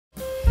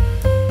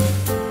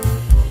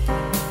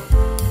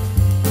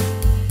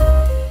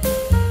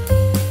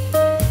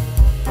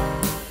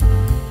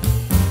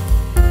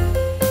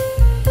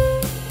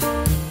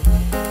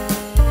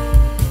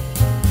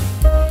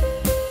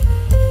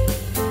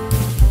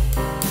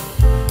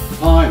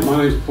My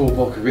name is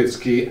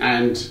Wolkowinski,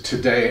 and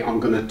today I'm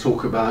going to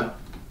talk about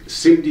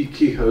Cindy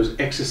Kehoe's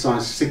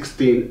exercise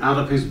 16 out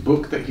of his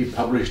book that he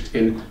published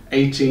in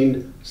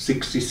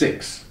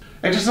 1866.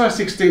 Exercise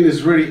 16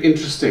 is really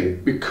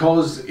interesting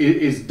because it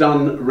is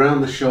done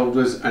round the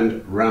shoulders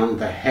and round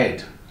the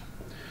head.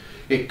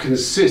 It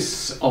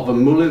consists of a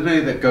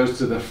Moulinet that goes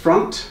to the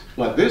front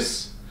like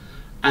this,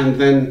 and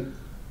then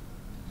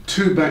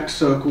two back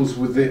circles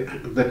with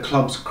the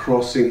clubs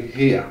crossing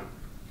here.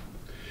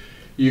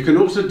 You can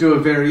also do a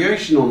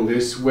variation on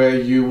this where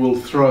you will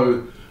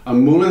throw a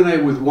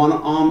Moulinet with one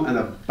arm and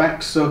a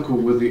back circle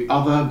with the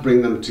other,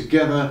 bring them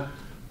together,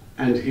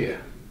 and here.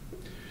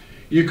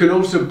 You can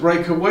also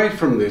break away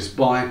from this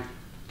by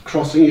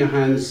crossing your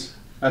hands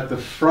at the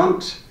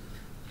front,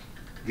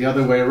 the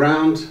other way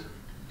around,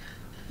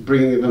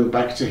 bringing them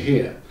back to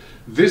here.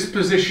 This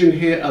position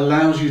here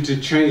allows you to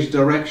change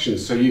direction,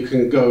 so you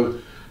can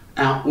go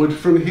outward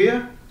from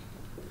here,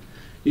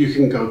 you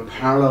can go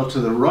parallel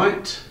to the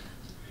right,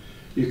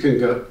 you can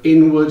go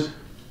inward,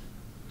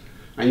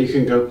 and you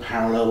can go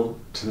parallel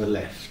to the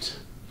left.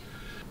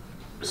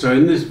 So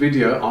in this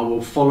video I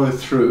will follow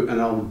through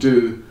and I'll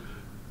do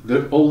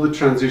all the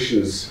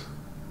transitions: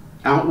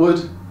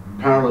 outward,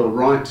 parallel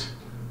right,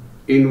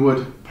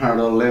 inward,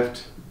 parallel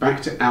left,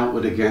 back to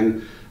outward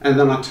again, and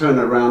then I turn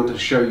around to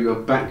show you a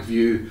back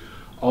view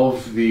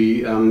of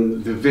the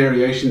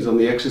variations on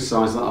the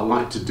exercise that I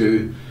like to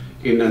do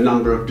in a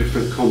number of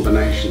different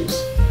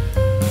combinations.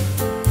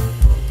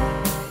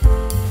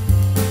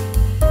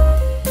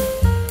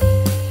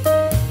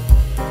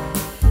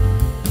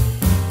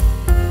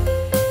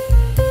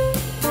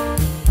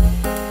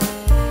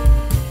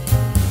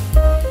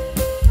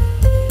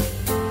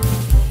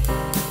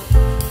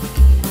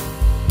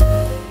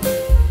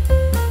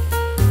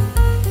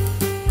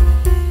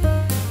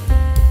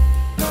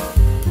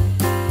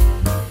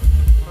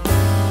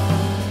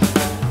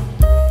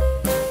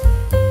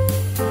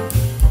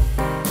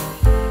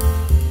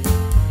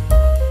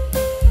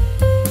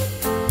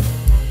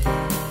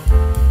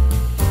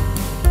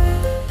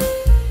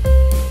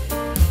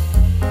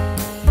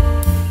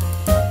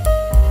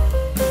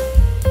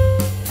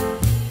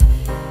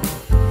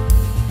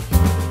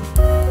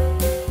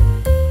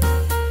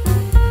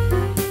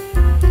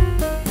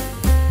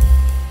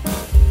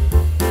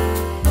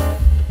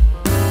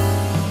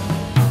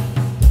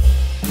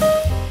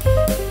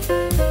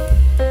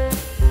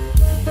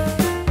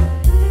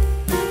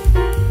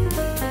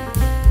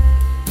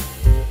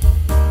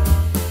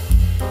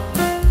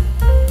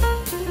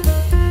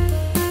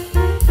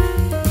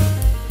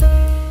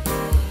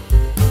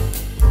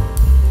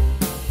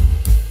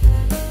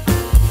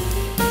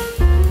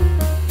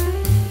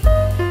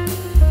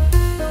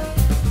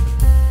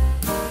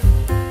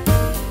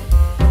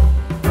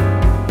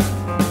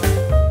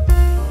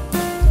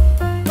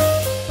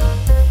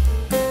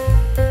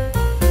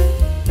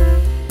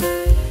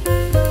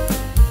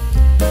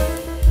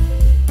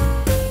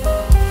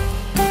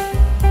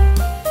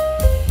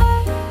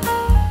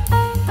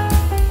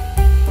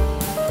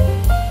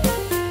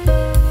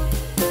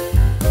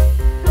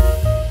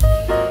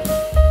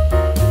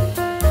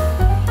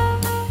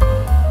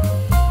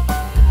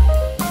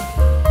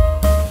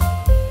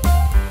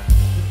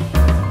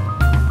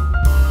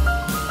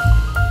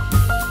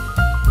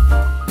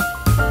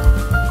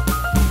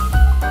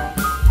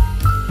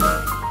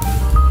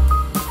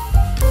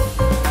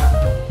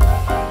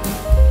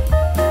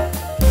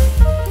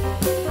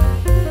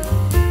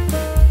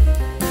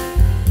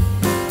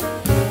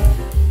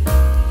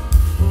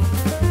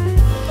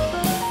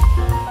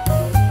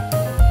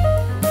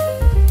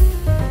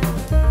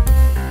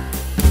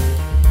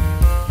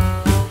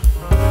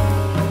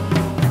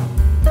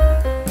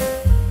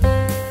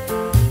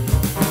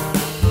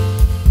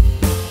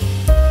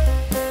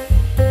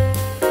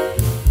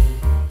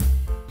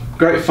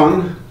 Great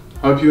fun.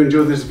 Hope you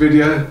enjoyed this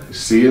video.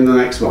 See you in the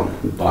next one.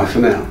 Bye for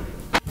now.